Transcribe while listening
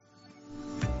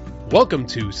Welcome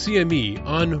to CME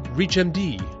on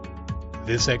ReachMD.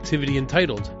 This activity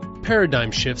entitled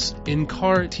Paradigm Shifts in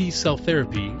CAR T-Cell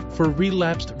Therapy for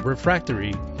Relapsed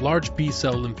Refractory Large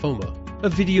B-Cell Lymphoma, a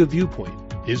video viewpoint,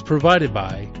 is provided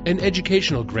by an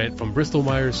educational grant from Bristol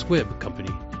Myers Squibb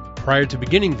Company. Prior to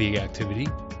beginning the activity,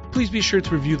 please be sure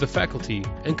to review the faculty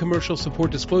and commercial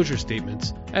support disclosure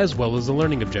statements as well as the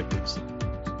learning objectives.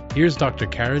 Here's Dr.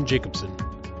 Karen Jacobson.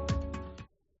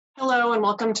 Hello and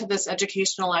welcome to this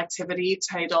educational activity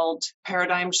titled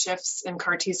Paradigm Shifts in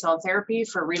CAR T-Cell Therapy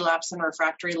for Relapsed and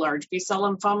Refractory Large B-Cell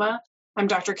Lymphoma. I'm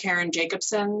Dr. Karen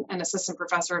Jacobson, an assistant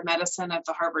professor of medicine at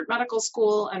the Harvard Medical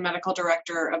School and medical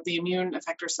director of the Immune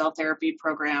Effector Cell Therapy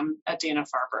program at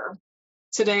Dana-Farber.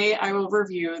 Today, I will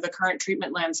review the current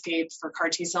treatment landscape for CAR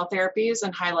T-cell therapies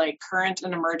and highlight current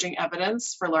and emerging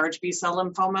evidence for large B-cell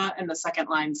lymphoma in the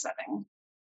second-line setting.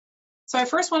 So I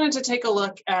first wanted to take a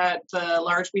look at the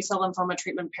large B-cell lymphoma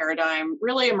treatment paradigm,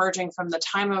 really emerging from the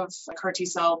time of CAR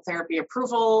T-cell therapy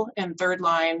approval in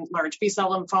third-line large B-cell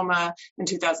lymphoma in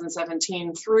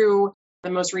 2017 through the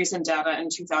most recent data in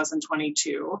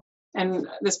 2022. And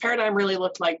this paradigm really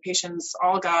looked like patients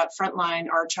all got frontline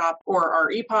R-CHOP or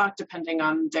R-EPOCH, depending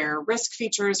on their risk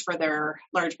features for their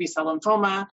large B-cell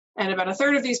lymphoma. And about a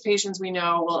third of these patients we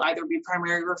know will either be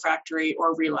primary refractory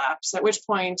or relapse, at which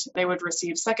point they would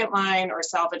receive second-line or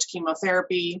salvage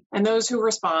chemotherapy. And those who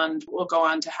respond will go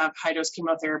on to have high-dose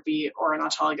chemotherapy or an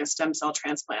autologous stem cell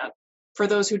transplant. For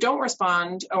those who don't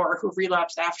respond or who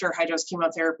relapsed after high-dose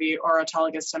chemotherapy or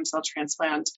autologous stem cell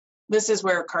transplant, this is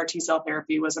where CAR T-cell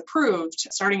therapy was approved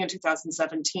starting in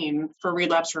 2017 for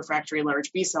relapsed refractory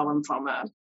large B-cell lymphoma.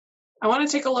 I want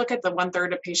to take a look at the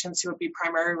one-third of patients who would be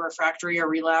primary refractory or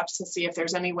relapse to see if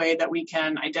there's any way that we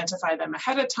can identify them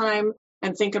ahead of time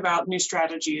and think about new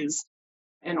strategies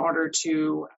in order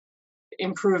to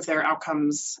improve their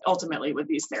outcomes ultimately with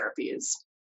these therapies.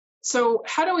 So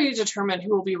how do we determine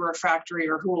who will be refractory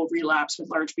or who will relapse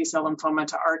with large B-cell lymphoma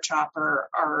to R-CHOP or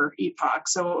R-EPOCH?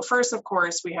 So first, of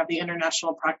course, we have the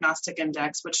International Prognostic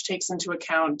Index, which takes into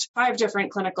account 5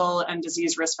 different clinical and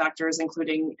disease risk factors,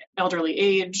 including elderly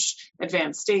age,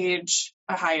 advanced stage,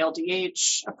 a high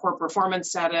LDH, a poor performance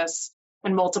status,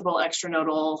 and multiple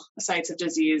extranodal sites of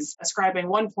disease, ascribing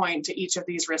 1 point to each of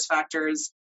these risk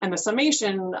factors. And the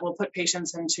summation will put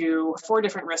patients into 4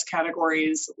 different risk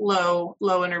categories: low,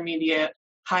 low intermediate,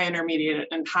 high intermediate,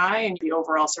 and high, and the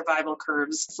overall survival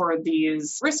curves for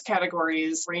these risk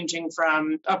categories ranging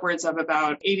from upwards of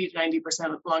about 80 to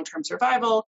 90% long-term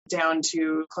survival down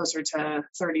to closer to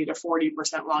 30 to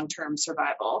 40% long-term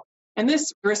survival. And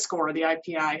this risk score, the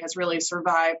IPI, has really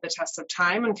survived the test of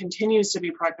time and continues to be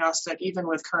prognostic even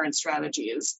with current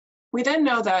strategies. We then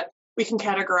know that we can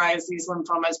categorize these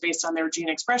lymphomas based on their gene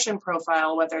expression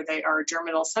profile, whether they are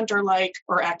germinal center-like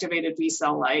or activated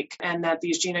B-cell-like, and that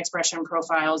these gene expression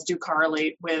profiles do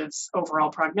correlate with overall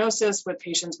prognosis, with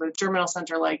patients with germinal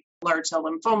center-like large cell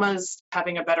lymphomas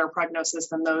having a better prognosis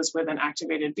than those with an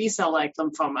activated B-cell-like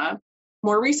lymphoma.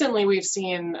 More recently, we've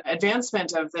seen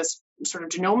advancement of this sort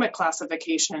of genomic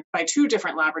classification by 2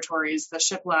 different laboratories, the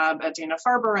SHIP lab at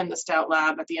Dana-Farber and the Stout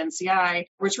lab at the NCI,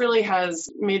 which really has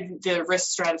made the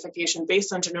risk stratification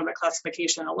based on genomic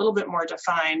classification a little bit more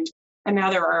defined. And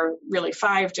now there are really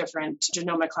 5 different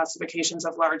genomic classifications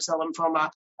of large cell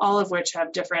lymphoma, all of which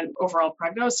have different overall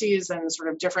prognoses and sort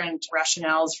of different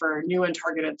rationales for new and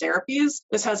targeted therapies.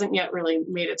 This hasn't yet really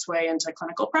made its way into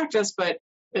clinical practice, but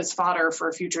is fodder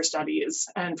for future studies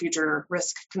and future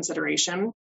risk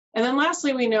consideration. And then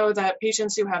lastly, we know that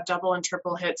patients who have double and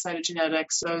triple hit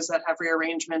cytogenetics, those that have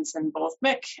rearrangements in both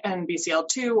MYC and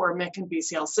BCL2 or MYC and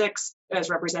BCL6, as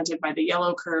represented by the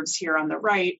yellow curves here on the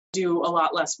right, do a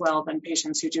lot less well than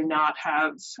patients who do not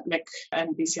have MYC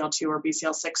and BCL2 or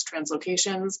BCL6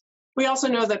 translocations. We also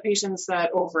know that patients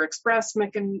that overexpress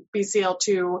MYC and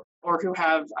BCL2 or who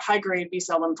have high-grade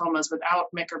B-cell lymphomas without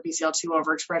MYC or BCL2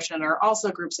 overexpression are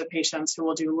also groups of patients who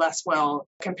will do less well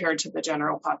compared to the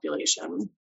general population.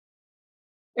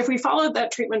 If we followed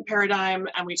that treatment paradigm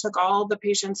and we took all the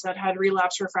patients that had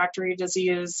relapse refractory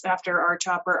disease after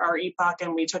R-CHOP or R-EPOCH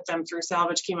and we took them through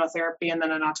salvage chemotherapy and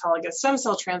then an autologous stem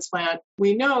cell transplant,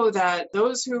 we know that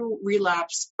those who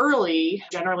relapse early,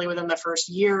 generally within the first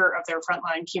year of their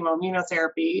frontline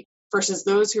chemoimmunotherapy, versus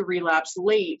those who relapse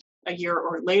late, a year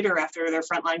or later after their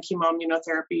frontline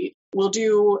chemoimmunotherapy, will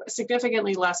do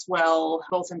significantly less well,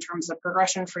 both in terms of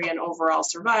progression-free and overall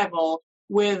survival,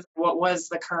 with what was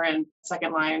the current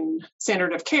second-line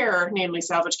standard of care, namely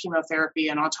salvage chemotherapy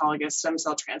and autologous stem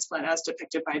cell transplant, as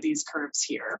depicted by these curves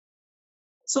here.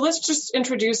 So let's just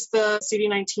introduce the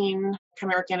CD19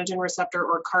 chimeric antigen receptor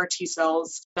or CAR T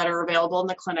cells that are available in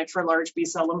the clinic for large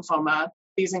B-cell lymphoma.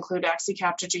 These include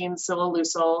axicabtagene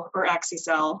ciloleucel or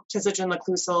Axicel,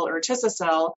 tisagenlecleucel or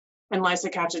Tisacel, and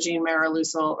lisocabtagene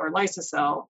maraleucel or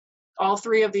Lysacel. All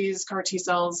three of these CAR T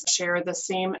cells share the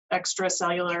same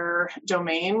extracellular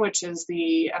domain, which is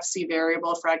the Fc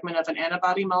variable fragment of an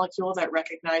antibody molecule that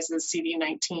recognizes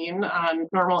CD19 on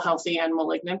normal, healthy, and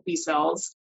malignant B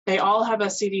cells. They all have a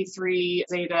CD3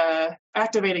 zeta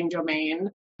activating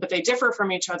domain, but they differ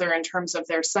from each other in terms of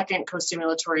their second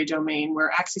co-stimulatory domain,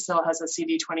 where Axicel has a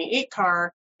CD28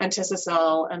 CAR and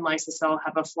Tisacel and Lysacel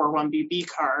have a 4-1BB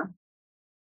CAR.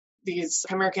 These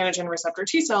chimeric antigen receptor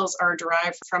T cells are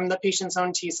derived from the patient's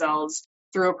own T cells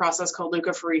through a process called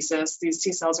leukapheresis. These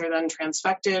T cells are then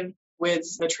transfected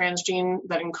with the transgene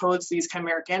that encodes these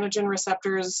chimeric antigen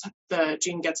receptors. The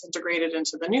gene gets integrated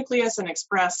into the nucleus and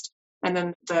expressed, and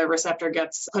then the receptor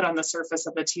gets put on the surface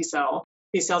of the T cell.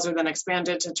 These cells are then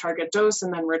expanded to target dose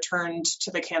and then returned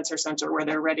to the cancer center where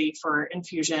they're ready for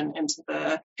infusion into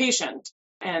the patient.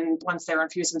 And once they're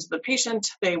infused into the patient,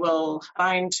 they will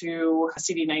bind to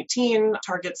CD19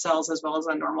 target cells as well as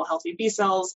on normal healthy B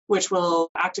cells, which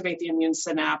will activate the immune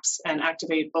synapse and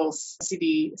activate both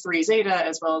CD3 zeta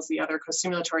as well as the other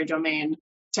costimulatory domain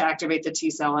to activate the T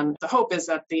cell. And the hope is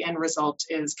that the end result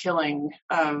is killing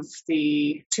of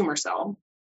the tumor cell.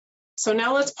 So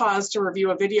now let's pause to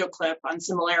review a video clip on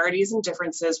similarities and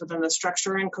differences within the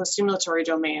structure and costimulatory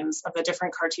domains of the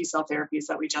different CAR T cell therapies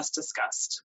that we just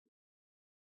discussed.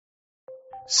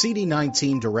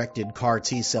 CD19-directed CAR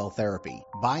T-cell therapy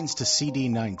binds to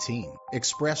CD19,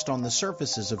 expressed on the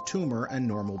surfaces of tumor and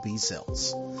normal B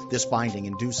cells. This binding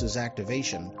induces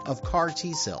activation of CAR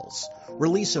T-cells,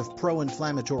 release of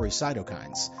pro-inflammatory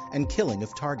cytokines, and killing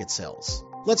of target cells.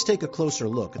 Let's take a closer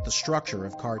look at the structure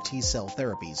of CAR T-cell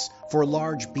therapies for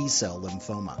large B-cell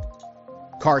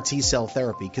lymphoma. CAR T-cell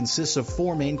therapy consists of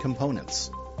four main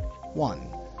components.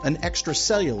 1. An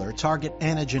extracellular target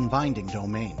antigen binding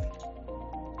domain.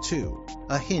 2.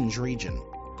 A hinge region.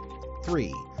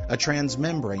 3. A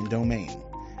transmembrane domain.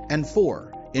 And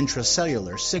 4.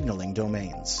 Intracellular signaling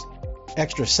domains.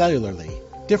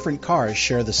 Extracellularly, different CARs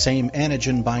share the same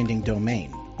antigen binding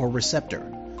domain, or receptor,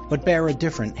 but bear a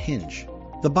different hinge.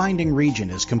 The binding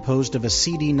region is composed of a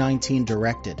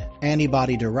CD19-directed,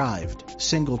 antibody-derived,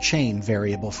 single-chain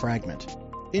variable fragment.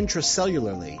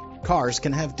 Intracellularly, CARs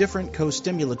can have different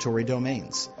co-stimulatory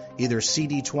domains, either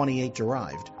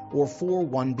CD28-derived or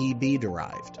 4-1BB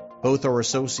derived. Both are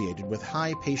associated with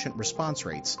high patient response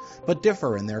rates, but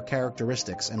differ in their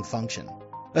characteristics and function.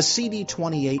 A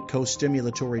CD28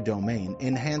 co-stimulatory domain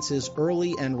enhances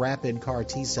early and rapid CAR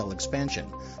T-cell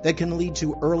expansion that can lead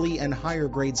to early and higher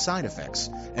grade side effects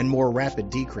and more rapid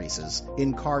decreases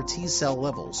in CAR T-cell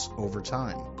levels over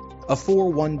time. A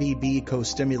 4-1BB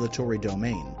co-stimulatory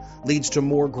domain leads to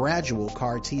more gradual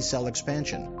CAR T-cell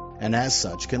expansion, and as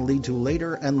such can lead to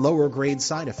later and lower grade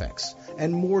side effects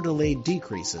and more delayed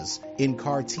decreases in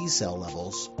CAR T-cell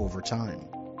levels over time.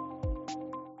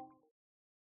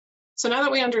 So now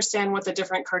that we understand what the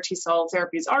different CAR T-cell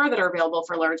therapies are that are available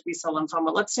for large B-cell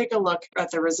lymphoma, let's take a look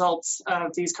at the results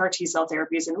of these CAR T-cell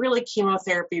therapies in really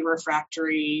chemotherapy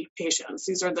refractory patients.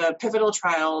 These are the pivotal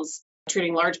trials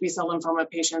treating large B-cell lymphoma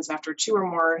patients after 2 or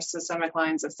more systemic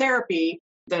lines of therapy.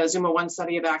 The ZUMA-1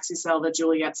 study of Axicel, the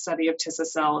Juliet study of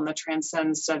Tisacel, and the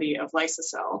Transcend study of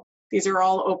Lysacel. These are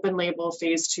all open-label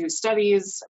phase 2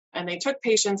 studies, and they took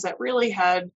patients that really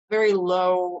had very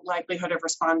low likelihood of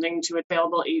responding to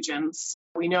available agents.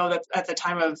 We know that at the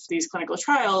time of these clinical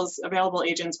trials, available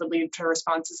agents would lead to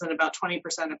responses in about 20%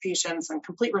 of patients and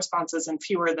complete responses in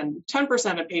fewer than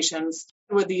 10% of patients.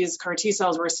 With these CAR T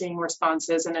cells, we're seeing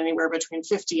responses in anywhere between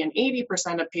 50 and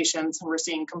 80% of patients, and we're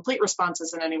seeing complete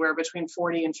responses in anywhere between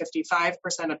 40 and 55%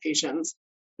 of patients.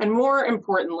 And more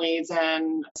importantly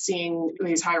than seeing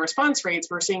these high response rates,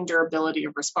 we're seeing durability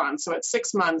of response. So at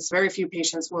 6 months, very few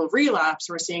patients will relapse.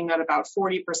 We're seeing that about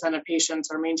 40% of patients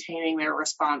are maintaining their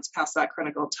response past that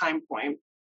critical time point.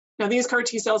 Now, these CAR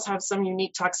T cells have some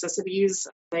unique toxicities.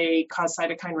 They cause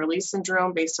cytokine release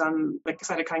syndrome based on the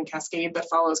cytokine cascade that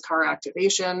follows CAR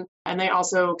activation. And they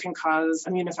also can cause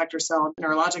immune effector cell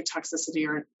neurologic toxicity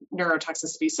or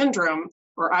neurotoxicity syndrome,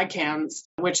 or ICANS,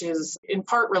 which is in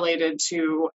part related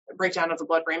to breakdown of the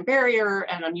blood-brain barrier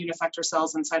and immune effector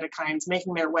cells and cytokines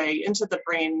making their way into the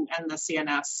brain and the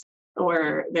CNS,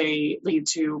 where they lead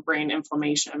to brain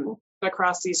inflammation.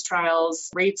 Across these trials,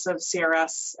 rates of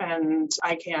CRS and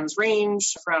ICANS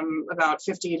range from about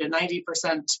 50 to 90%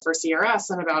 for CRS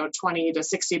and about 20 to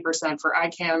 60% for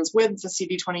ICANS, with the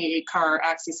CD28 CAR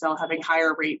Axicel having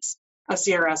higher rates of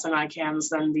CRS and ICANS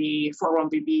than the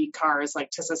 4-1BB CARs like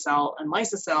Tisacel and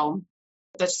Lysacel.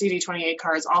 The CD28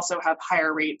 CARs also have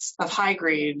higher rates of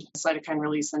high-grade cytokine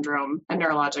release syndrome and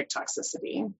neurologic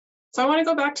toxicity. So I want to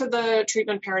go back to the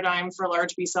treatment paradigm for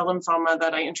large B-cell lymphoma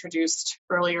that I introduced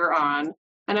earlier on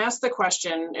and ask the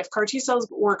question, if CAR T-cells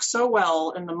work so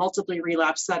well in the multiply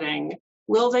relapse setting,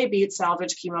 will they beat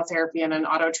salvage chemotherapy in an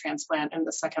auto transplant in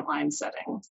the second-line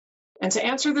setting? And to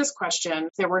answer this question,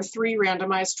 there were 3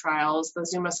 randomized trials, the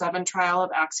ZUMA-7 trial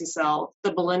of axi-cel,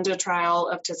 the Belinda trial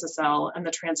of tisagenlecleucel, and the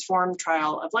Transform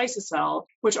trial of liso-cel,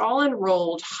 which all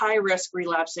enrolled high-risk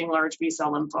relapsing large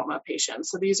B-cell lymphoma patients.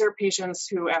 So these are patients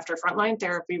who, after frontline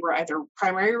therapy, were either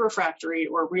primary refractory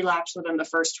or relapsed within the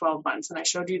first 12 months. And I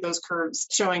showed you those curves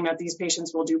showing that these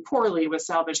patients will do poorly with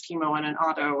salvage chemo and an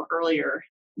auto earlier.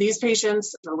 These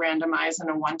patients were randomized in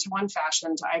a 1-to-1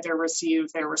 fashion to either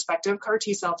receive their respective CAR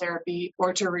T-cell therapy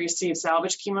or to receive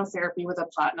salvage chemotherapy with a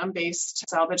platinum-based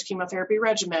salvage chemotherapy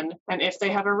regimen. And if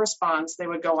they have a response, they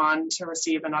would go on to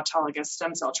receive an autologous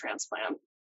stem cell transplant.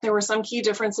 There were some key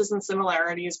differences and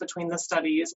similarities between the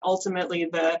studies. Ultimately,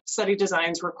 the study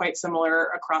designs were quite similar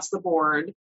across the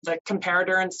board. The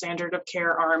comparator and standard of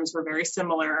care arms were very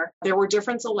similar. There were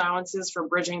different allowances for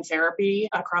bridging therapy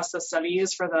across the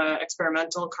studies for the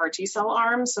experimental CAR T-cell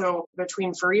arm. So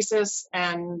between pheresis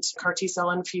and CAR T-cell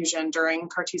infusion during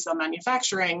CAR T-cell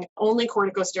manufacturing, only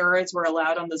corticosteroids were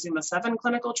allowed on the ZUMA-7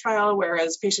 clinical trial,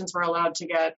 whereas patients were allowed to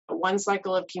get 1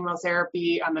 cycle of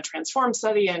chemotherapy on the Transform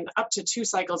study and up to 2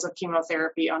 cycles of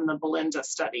chemotherapy on the Belinda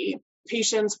study.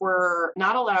 Patients were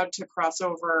not allowed to cross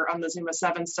over on the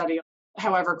ZUMA-7 study.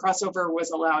 However, crossover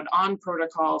was allowed on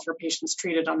protocol for patients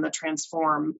treated on the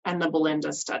Transform and the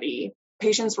Belinda study.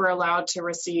 Patients were allowed to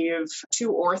receive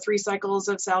 2 or 3 cycles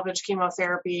of salvage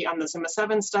chemotherapy on the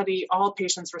ZUMA-7 study. All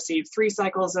patients received 3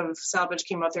 cycles of salvage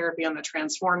chemotherapy on the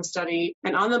Transform study.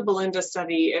 And on the Belinda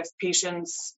study, if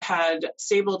patients had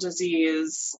stable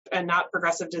disease and not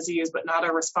progressive disease, but not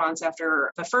a response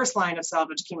after the first line of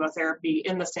salvage chemotherapy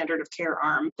in the standard of care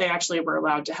arm, they actually were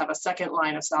allowed to have a second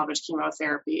line of salvage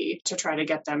chemotherapy to try to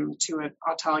get them to an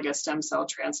autologous stem cell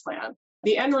transplant.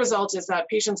 The end result is that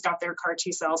patients got their CAR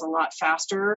T-cells a lot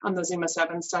faster on the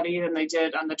ZUMA-7 study than they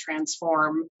did on the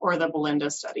Transform or the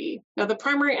Belinda study. Now, the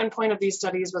primary endpoint of these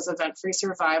studies was event-free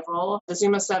survival. The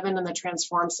ZUMA-7 and the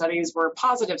Transform studies were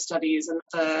positive studies, and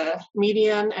the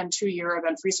median and 2-year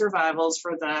event-free survivals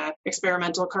for the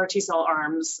experimental CAR T-cell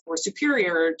arms were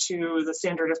superior to the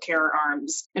standard of care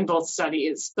arms in both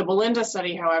studies. The Belinda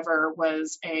study, however,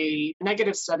 was a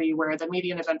negative study where the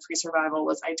median event-free survival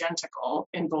was identical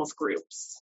in both groups.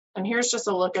 And here's just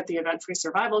a look at the event-free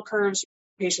survival curves.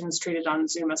 Patients treated on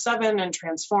ZUMA-7 and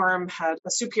Transform had a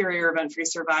superior event-free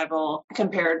survival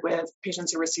compared with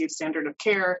patients who received standard of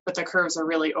care, but the curves are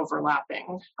really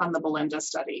overlapping on the Belinda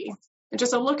study. And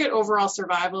just a look at overall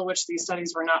survival, which these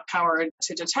studies were not powered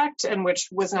to detect and which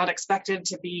was not expected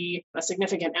to be a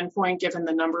significant endpoint given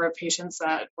the number of patients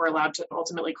that were allowed to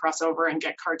ultimately cross over and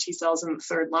get CAR T-cells in the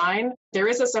third line. There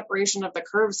is a separation of the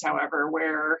curves, however,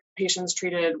 where patients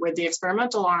treated with the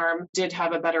experimental arm did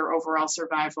have a better overall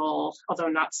survival, although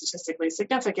not statistically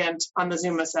significant, on the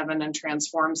ZUMA-7 and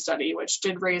Transform study, which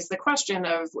did raise the question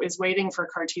of, is waiting for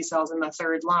CAR T-cells in the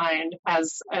third line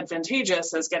as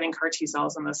advantageous as getting CAR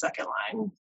T-cells in the second line?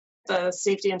 The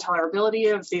safety and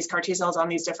tolerability of these CAR T-cells on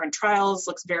these different trials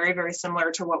looks very, very similar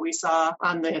to what we saw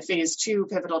on the phase 2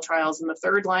 pivotal trials in the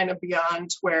third line and beyond,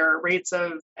 where rates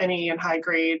of any and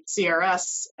high-grade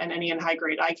CRS and any and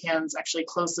high-grade ICANS actually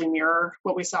closely mirror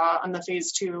what we saw on the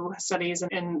phase 2 studies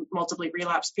in multiply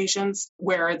relapsed patients,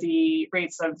 where the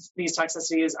rates of these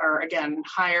toxicities are, again,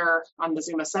 higher on the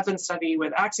ZUMA-7 study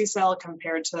with axi-cel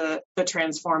compared to the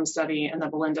Transform study and the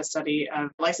Belinda study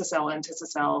of liso-cel and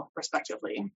tisagenlecleucel,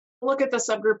 respectively. Look at the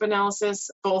subgroup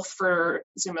analysis, both for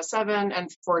ZUMA-7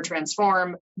 and for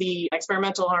Transform. The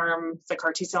experimental arm, the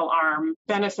CAR T-cell arm,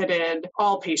 benefited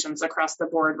all patients across the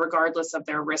board, regardless of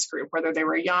their risk group, whether they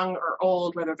were young or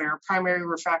old, whether they were primary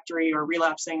refractory or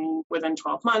relapsing within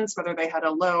 12 months, whether they had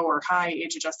a low or high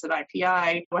age-adjusted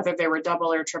IPI, whether they were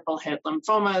double or triple hit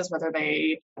lymphomas, whether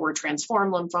they were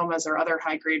Transform lymphomas or other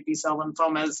high-grade B-cell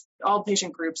lymphomas. All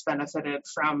patient groups benefited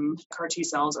from CAR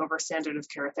T-cells over standard of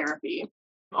care therapy.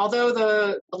 Although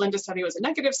the Belinda study was a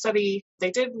negative study,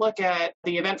 they did look at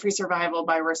the event-free survival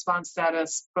by response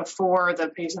status before the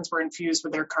patients were infused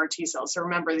with their CAR T-cells. So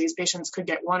remember, these patients could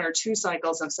get 1 or 2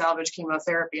 cycles of salvage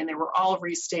chemotherapy, and they were all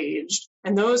restaged.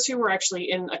 And those who were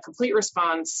actually in a complete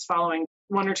response following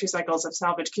 1 or 2 cycles of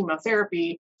salvage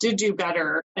chemotherapy did do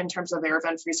better in terms of their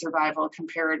event-free survival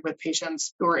compared with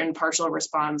patients who were in partial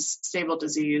response, stable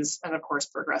disease, and of course,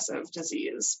 progressive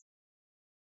disease.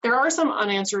 There are some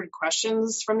unanswered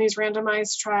questions from these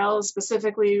randomized trials.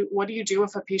 Specifically, what do you do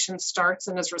if a patient starts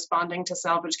and is responding to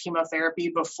salvage chemotherapy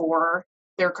before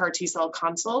their CAR T-cell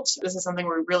consult? This is something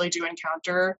we really do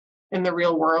encounter in the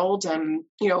real world. And,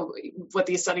 what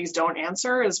these studies don't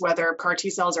answer is whether CAR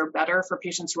T-cells are better for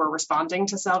patients who are responding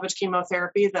to salvage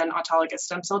chemotherapy than autologous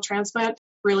stem cell transplant.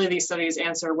 Really, these studies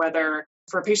answer whether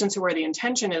for patients where the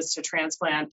intention is to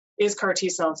transplant, is CAR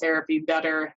T-cell therapy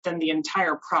better than the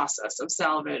entire process of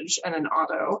salvage and an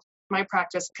auto? My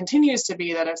practice continues to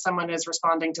be that if someone is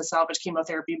responding to salvage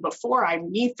chemotherapy before I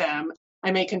meet them,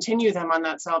 I may continue them on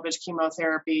that salvage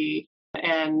chemotherapy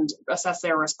and assess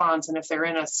their response. And if they're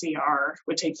in a CR,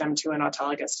 would take them to an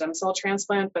autologous stem cell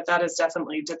transplant. But that is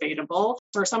definitely debatable.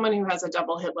 For someone who has a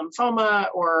double hit lymphoma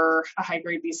or a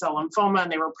high-grade B-cell lymphoma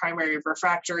and they were primary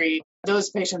refractory, those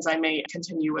patients I may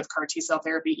continue with CAR T-cell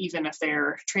therapy, even if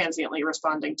they're transiently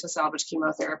responding to salvage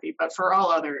chemotherapy. But for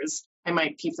all others, I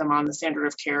might keep them on the standard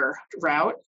of care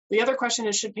route. The other question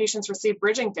is, should patients receive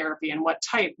bridging therapy and what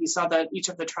type? You saw that each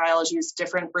of the trials used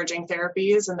different bridging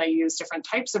therapies and they use different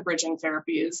types of bridging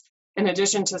therapies. In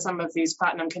addition to some of these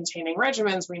platinum-containing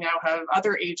regimens, we now have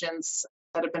other agents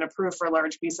that have been approved for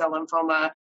large B-cell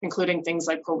lymphoma, including things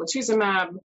like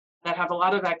polatuzumab, that have a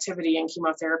lot of activity in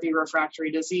chemotherapy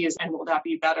refractory disease. And will that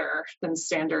be better than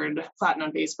standard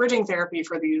platinum-based bridging therapy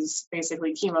for these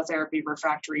basically chemotherapy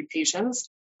refractory patients?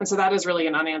 And so that is really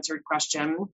an unanswered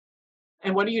question.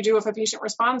 And what do you do if a patient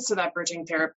responds to that bridging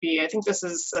therapy? I think this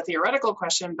is a theoretical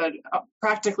question, but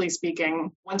practically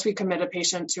speaking, once we commit a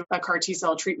patient to a CAR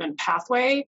T-cell treatment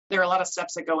pathway, there are a lot of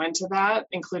steps that go into that,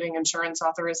 including insurance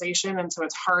authorization. And so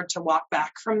it's hard to walk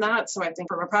back from that. So I think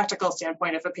from a practical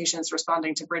standpoint, if a patient is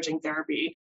responding to bridging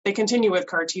therapy, they continue with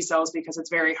CAR T-cells because it's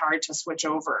very hard to switch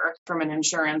over from an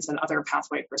insurance and other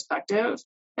pathway perspective.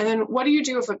 And then what do you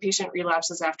do if a patient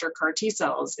relapses after CAR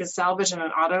T-cells? Is salvage and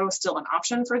an auto still an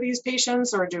option for these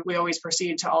patients, or do we always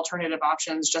proceed to alternative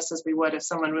options just as we would if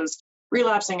someone was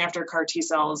relapsing after CAR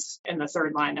T-cells in the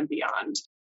third line and beyond?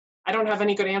 I don't have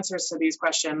any good answers to these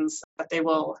questions, but they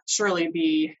will surely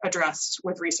be addressed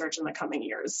with research in the coming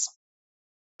years.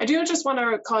 I do just want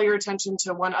to call your attention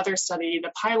to one other study,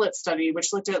 the pilot study,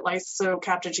 which looked at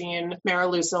lisocabtagene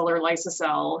maraleucel or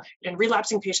liso-cel in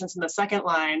relapsing patients in the second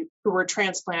line who were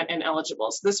transplant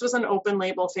ineligible. So this was an open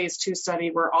label phase 2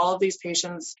 study where all of these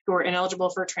patients who were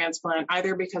ineligible for transplant,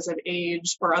 either because of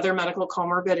age or other medical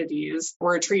comorbidities,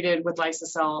 were treated with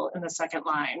liso-cel in the second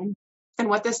line. And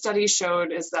what this study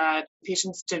showed is that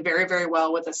patients did very, very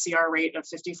well with a CR rate of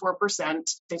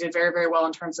 54%. They did very, very well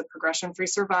in terms of progression-free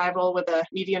survival with a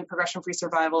median progression-free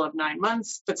survival of 9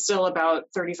 months, but still about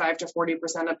 35 to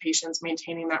 40% of patients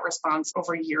maintaining that response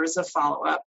over years of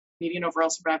follow-up. Median overall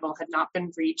survival had not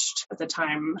been reached at the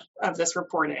time of this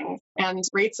reporting. And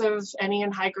rates of any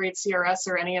and high-grade CRS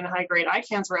or any and high-grade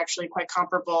ICANS were actually quite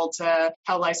comparable to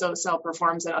how liso-cel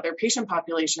performs in other patient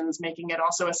populations, making it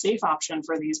also a safe option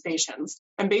for these patients.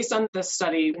 And based on this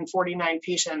study, in 49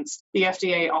 patients, the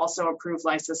FDA also approved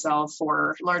liso-cel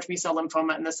for large B-cell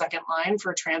lymphoma in the second line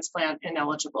for transplant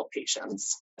ineligible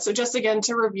patients. So just again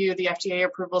to review, the FDA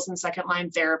approvals in second-line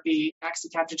therapy,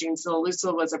 axicabtagene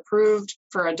ciloleucel was approved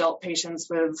for adult patients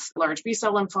with large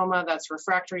B-cell lymphoma that's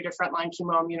refractory to frontline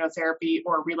chemoimmunotherapy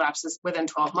or relapses within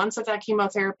 12 months of that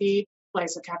chemotherapy.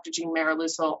 Lisocabtagene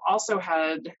maraleucel also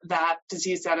had that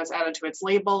disease status added to its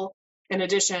label. In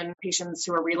addition, patients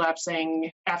who are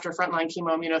relapsing after frontline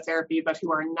chemoimmunotherapy but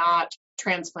who are not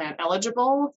transplant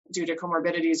eligible due to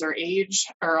comorbidities or age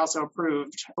are also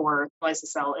approved for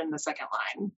liso-cel in the second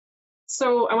line.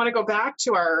 So I want to go back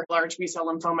to our large B-cell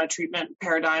lymphoma treatment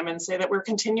paradigm and say that we're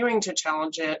continuing to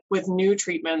challenge it with new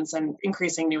treatments and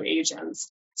increasing new agents.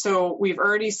 So we've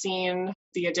already seen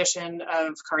the addition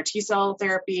of CAR T-cell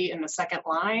therapy in the second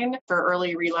line for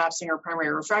early relapsing or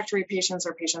primary refractory patients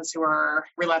or patients who are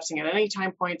relapsing at any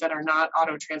time point that are not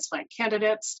auto transplant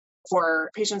candidates. For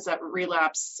patients that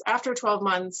relapse after 12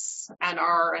 months and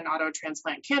are an auto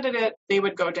transplant candidate, they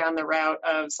would go down the route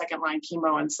of second-line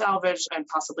chemo and salvage and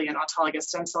possibly an autologous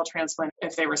stem cell transplant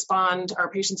if they respond.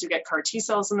 Our patients who get CAR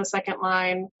T-cells in the second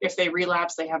line, if they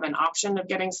relapse, they have an option of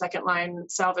getting second-line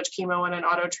salvage chemo and an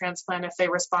auto transplant if they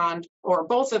respond. Or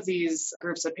both of these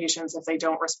groups of patients, if they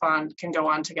don't respond, can go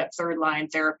on to get third-line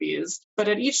therapies. But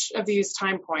at each of these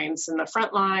time points, in the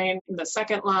front line, in the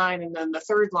second line, and then the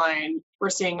third line, we're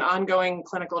seeing ongoing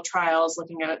clinical trials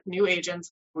looking at new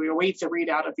agents. We await the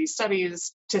readout of these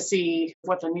studies to see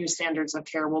what the new standards of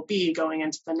care will be going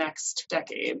into the next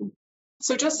decade.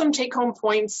 So just some take-home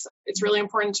points. It's really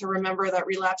important to remember that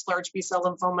relapsed large B-cell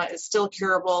lymphoma is still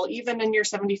curable, even in your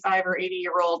 75 or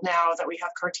 80-year-old now that we have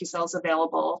CAR T-cells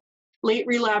available. Late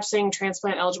relapsing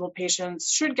transplant-eligible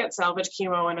patients should get salvage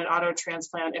chemo and an auto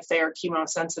transplant if they are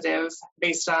chemosensitive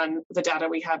based on the data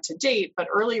we have to date, but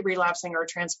early relapsing or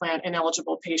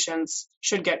transplant-ineligible patients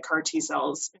should get CAR T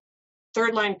cells.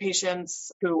 Third-line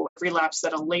patients who relapsed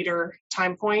at a later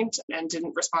time point and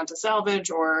didn't respond to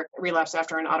salvage or relapsed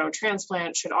after an auto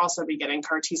transplant should also be getting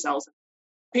CAR T cells.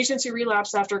 Patients who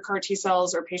relapse after CAR T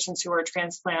cells or patients who are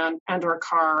transplant and or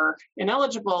CAR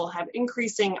ineligible have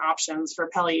increasing options for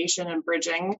palliation and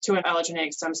bridging to an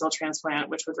allogeneic stem cell transplant,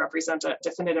 which would represent a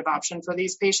definitive option for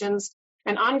these patients.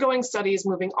 And ongoing studies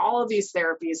moving all of these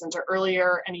therapies into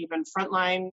earlier and even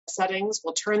frontline settings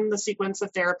will turn the sequence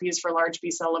of therapies for large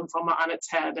B-cell lymphoma on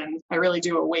its head. And I really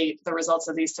do await the results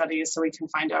of these studies so we can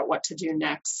find out what to do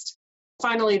next.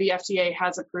 Finally, the FDA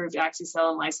has approved Axi-cel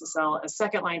and Liso-cel as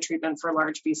second-line treatment for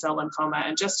large B-cell lymphoma.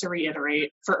 And just to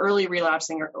reiterate, for early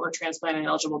relapsing or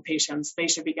transplant-ineligible patients, they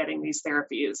should be getting these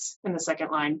therapies in the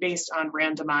second line based on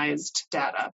randomized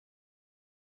data.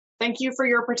 Thank you for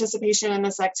your participation in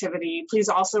this activity. Please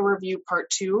also review part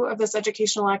 2 of this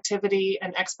educational activity,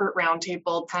 an expert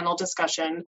roundtable panel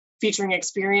discussion featuring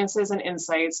experiences and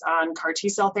insights on CAR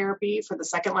T-cell therapy for the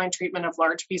second-line treatment of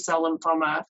large B-cell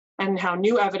lymphoma, and how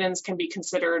new evidence can be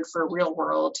considered for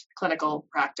real-world clinical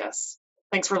practice.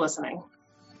 Thanks for listening.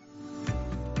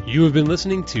 You have been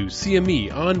listening to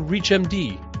CME on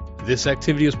ReachMD. This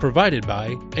activity is provided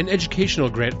by an educational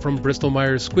grant from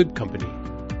Bristol-Myers Squibb Company.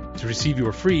 To receive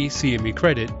your free CME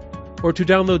credit or to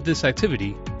download this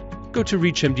activity, go to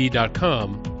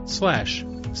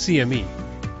reachmd.com/CME.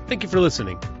 Thank you for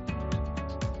listening.